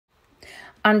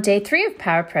On day 3 of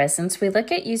Power Presence, we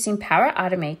look at using Power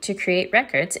Automate to create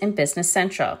records in Business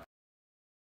Central.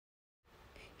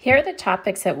 Here are the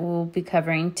topics that we will be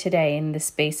covering today in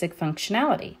this basic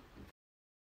functionality.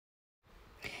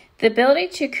 The ability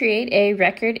to create a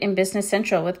record in Business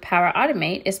Central with Power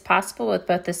Automate is possible with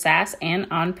both the SaaS and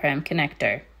On-prem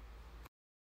connector.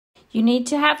 You need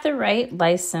to have the right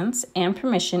license and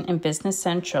permission in Business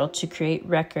Central to create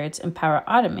records in Power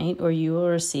Automate, or you will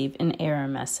receive an error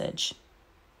message.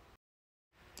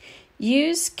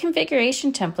 Use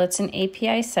configuration templates and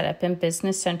API setup in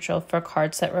Business Central for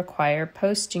cards that require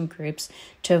posting groups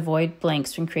to avoid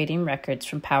blanks when creating records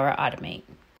from Power Automate.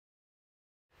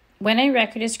 When a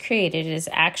record is created, it is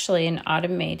actually an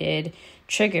automated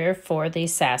trigger for the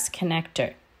SaaS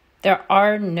connector. There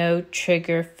are no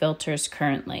trigger filters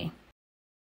currently.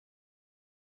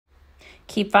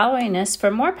 Keep following us for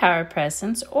more Power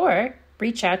Presence or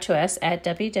reach out to us at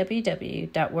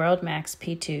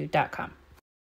www.worldmaxp2.com.